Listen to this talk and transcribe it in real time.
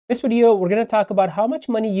This video, we're going to talk about how much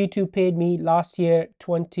money YouTube paid me last year,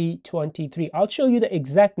 2023. I'll show you the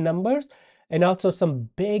exact numbers and also some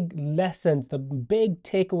big lessons, the big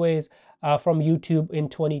takeaways from YouTube in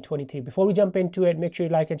 2023. Before we jump into it, make sure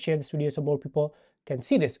you like and share this video so more people can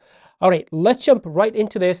see this. All right, let's jump right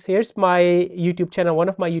into this. Here's my YouTube channel, one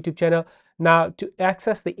of my YouTube channel. Now, to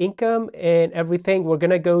access the income and everything, we're going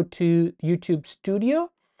to go to YouTube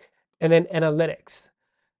Studio and then Analytics.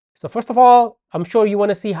 So first of all, I'm sure you want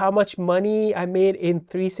to see how much money I made in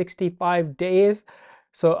 365 days.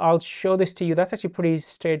 So I'll show this to you. That's actually pretty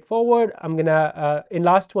straightforward. I'm gonna, in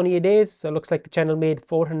last 28 days, so it looks like the channel made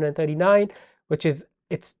 439, which is,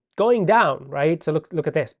 it's going down, right? So look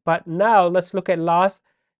at this. But now let's look at last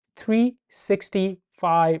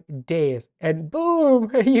 365 days. And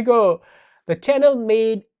boom, here you go. The channel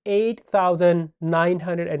made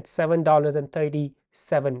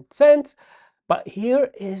 $8,907.37. But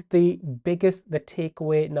here is the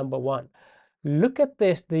takeaway number one. Look at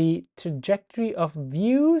this, the trajectory of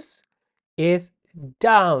views is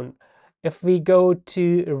down. If we go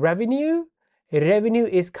to revenue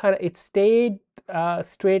is kind of, it stayed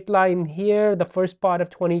straight line here, the first part of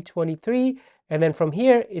 2023, and then from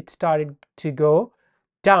here, it started to go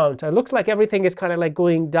down. So it looks like everything is kind of like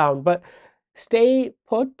going down, but stay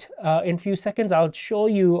put. In a few seconds, I'll show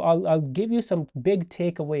you, I'll give you some big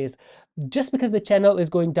takeaways. Just because the channel is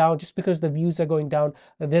going down, just because the views are going down,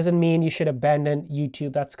 that doesn't mean you should abandon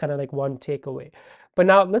YouTube. That's kind of like one takeaway. But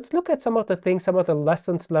now let's look at some of the things, some of the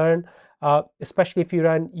lessons learned, especially if you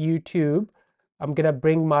run YouTube. I'm gonna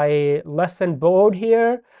bring my lesson board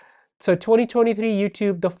here. So 2023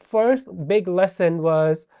 YouTube, the first big lesson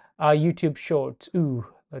was YouTube Shorts. Ooh,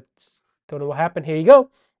 don't know what happened. Here you go.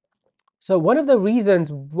 So one of the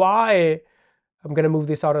reasons why, I'm going to move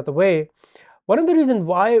this out of the way, one of the reasons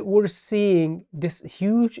why we're seeing this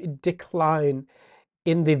huge decline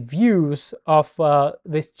in the views of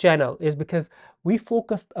this channel is because we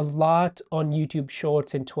focused a lot on YouTube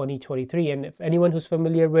Shorts in 2023. And if anyone who's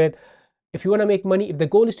familiar with, if you want to make money, if the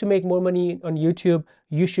goal is to make more money on YouTube,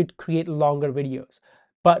 you should create longer videos.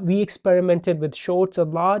 But we experimented with shorts a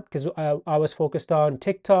lot because I was focused on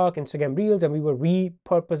TikTok, Instagram Reels, and we were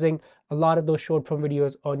repurposing a lot of those short form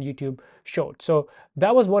videos on YouTube Shorts. So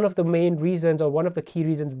that was one of the main reasons, or one of the key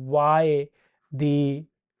reasons why the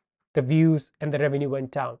views and the revenue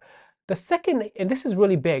went down. The second, and this is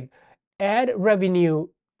really big, ad revenue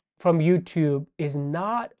from YouTube is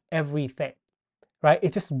not everything, right?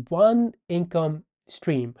 It's just one income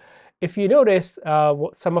stream. If you notice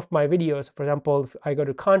some of my videos, for example, if I go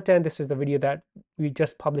to content, this is the video that we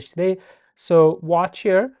just published today. So watch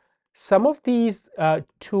here. Some of these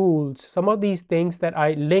tools, some of these things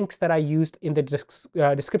links that I used in the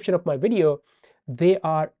description of my video, they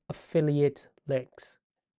are affiliate links.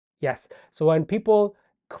 Yes. So when people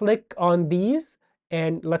click on these,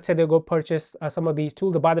 and let's say they'll go purchase some of these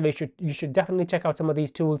tools. By the way, you should definitely check out some of these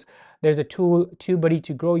tools. There's a tool, TubeBuddy,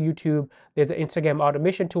 to grow YouTube. There's an Instagram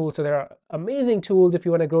automation tool. So there are amazing tools if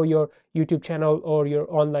you want to grow your YouTube channel or your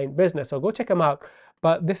online business. So go check them out.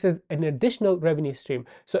 But this is an additional revenue stream.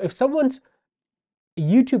 So if someone's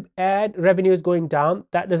YouTube ad revenue is going down,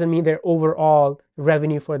 that doesn't mean their overall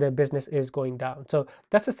revenue for their business is going down. So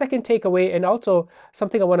that's the second takeaway. And also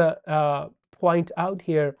something I want to point out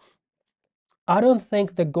here. I don't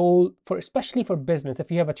think the goal for, especially for business,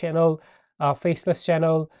 if you have a channel, faceless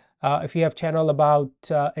channel, if you have channel about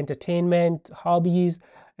entertainment, hobbies,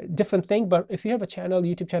 different thing, but if you have a channel,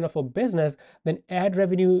 YouTube channel for business, then ad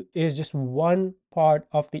revenue is just one part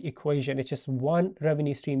of the equation. It's just one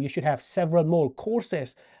revenue stream. You should have several more: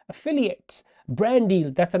 courses, affiliates, brand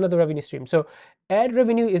deal. That's another revenue stream. So ad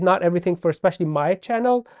revenue is not everything for especially my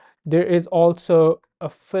channel. There is also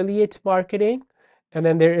affiliate marketing, and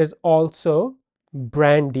then there is also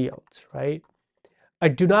brand deals, right? I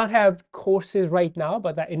do not have courses right now,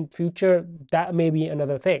 but that in future, that may be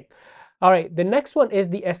another thing. All right, the next one is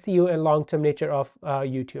the SEO and long-term nature of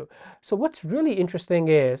YouTube. So what's really interesting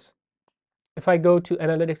is, if I go to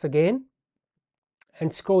analytics again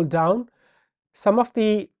and scroll down, some of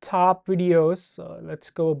the top videos, let's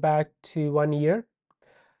go back to 1 year.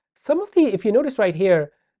 Some of the, if you notice right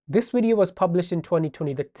here, this video was published in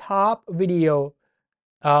 2020. The top video,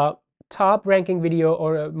 top ranking video,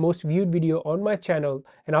 or most viewed video on my channel,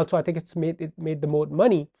 and also I think it made the most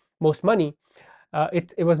money.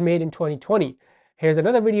 It was made in 2020. Here's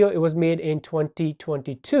another video. It was made in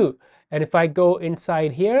 2022. And if I go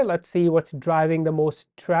inside here, let's see what's driving the most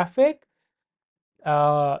traffic.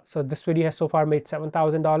 So this video has so far made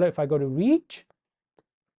 $7,000. If I go to reach,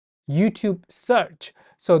 YouTube search.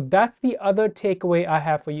 So that's the other takeaway I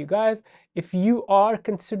have for you guys. If you are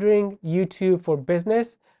considering YouTube for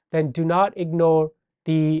business, then do not ignore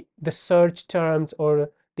the search terms or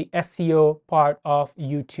the SEO part of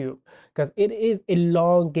YouTube, because it is a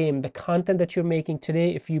long game. The content that you're making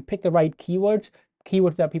today, if you pick the right keywords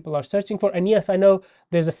that people are searching for. And yes, I know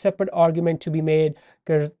there's a separate argument to be made,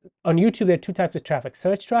 because on YouTube there are two types of traffic: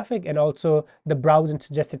 search traffic and also the browse and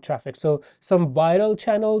suggested traffic. So some viral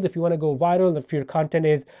channels, if you want to go viral, if your content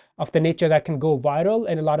is of the nature that can go viral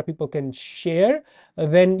and a lot of people can share,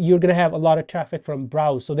 then you're going to have a lot of traffic from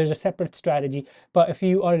browse. So there's a separate strategy. But if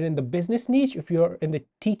you are in the business niche, if you're in the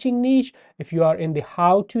teaching niche, if you are in the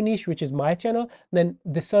how-to niche, which is my channel, then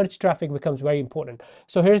the search traffic becomes very important.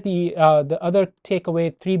 So here's the other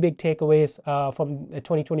takeaway, three big takeaways from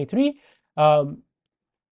 2023.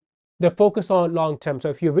 The focus on long term. So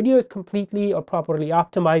if your video is completely or properly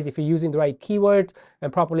optimized, if you're using the right keywords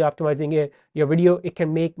and properly optimizing it, your video, it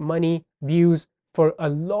can make money, views for a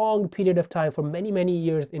long period of time, for many, many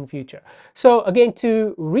years in future. So again,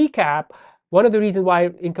 to recap, one of the reasons why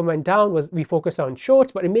income went down was we focused on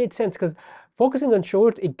shorts, but it made sense because focusing on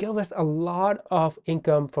shorts, it gave us a lot of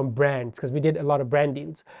income from brands, because we did a lot of brand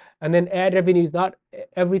deals. And then ad revenue is not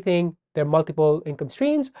everything. There are multiple income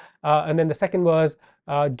streams. And then the second was,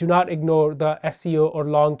 do not ignore the SEO or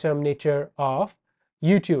long-term nature of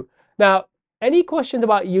YouTube. Now, any questions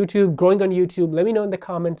about YouTube, growing on YouTube, let me know in the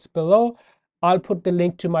comments below. I'll put the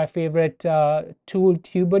link to my favorite tool,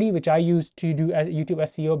 TubeBuddy, which I use to do as YouTube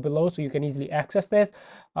SEO below, so you can easily access this.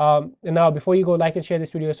 And now, before you go, like and share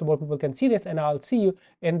this video so more people can see this, and I'll see you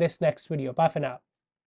in this next video. Bye for now.